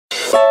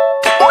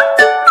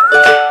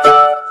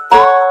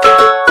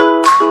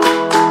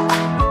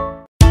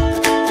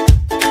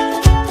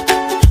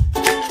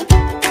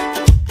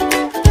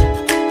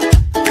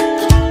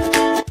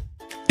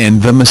And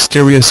the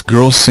mysterious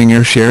girl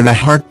singer shared a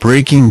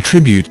heartbreaking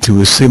tribute to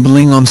a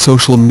sibling on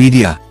social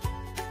media.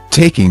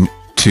 Taking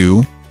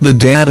to the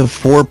dad of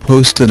 4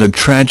 posted a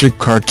tragic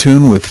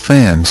cartoon with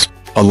fans,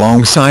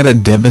 alongside a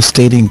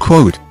devastating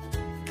quote.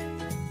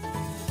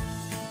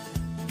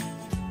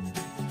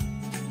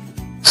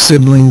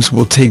 "Siblings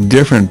will take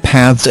different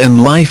paths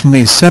and life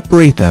may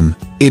separate them,"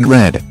 it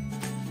read.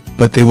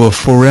 "But they will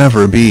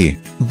forever be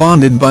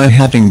bonded by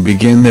having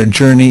begun their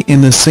journey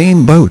in the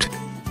same boat.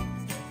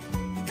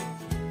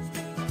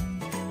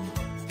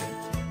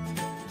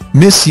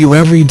 Miss you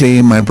every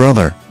day, my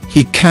brother,"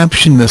 he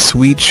captioned the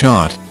sweet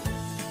shot.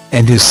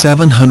 And his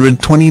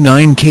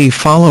 729k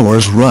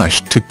followers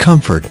rushed to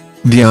comfort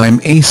the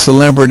 "I'm a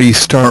Celebrity"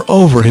 star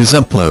over his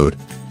upload.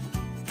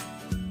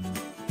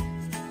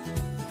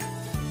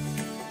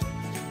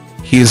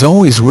 "He is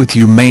always with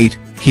you, mate,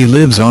 he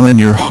lives on in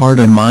your heart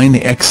and mine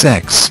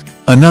XX,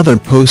 another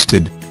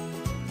posted.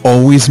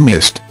 "Always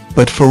missed,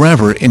 but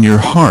forever in your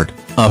heart,"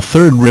 a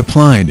third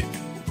replied.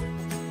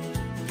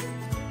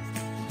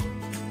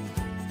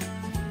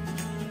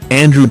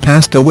 Andrew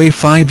passed away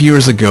 5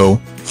 years ago,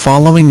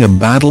 following a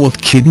battle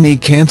with kidney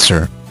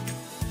cancer.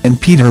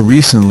 And Peter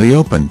recently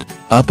opened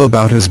up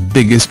about his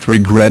biggest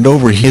regret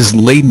over his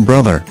late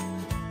brother.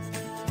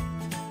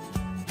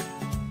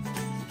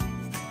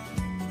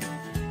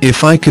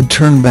 "If I could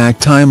turn back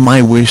time,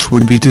 my wish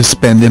would be to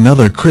spend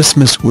another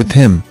Christmas with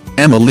him,"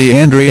 Emily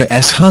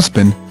Andrea's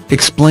husband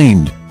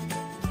explained.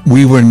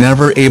 "We were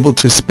never able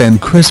to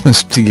spend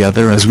Christmas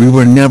together as we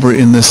were never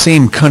in the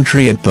same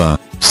country at the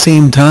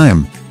same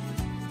time.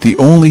 The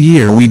only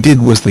year we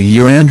did was the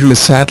year Andrew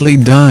sadly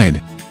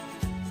died.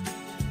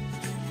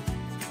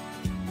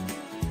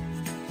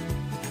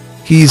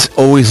 He's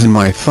always in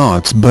my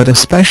thoughts, but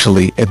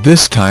especially at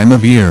this time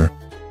of year."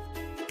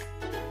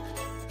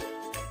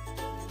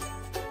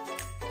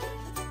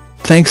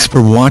 Thanks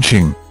for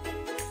watching.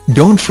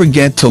 Don't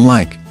forget to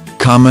like,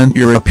 comment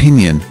your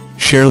opinion,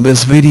 share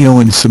this video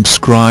and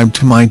subscribe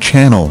to my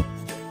channel.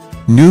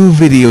 New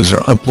videos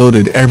are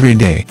uploaded every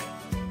day.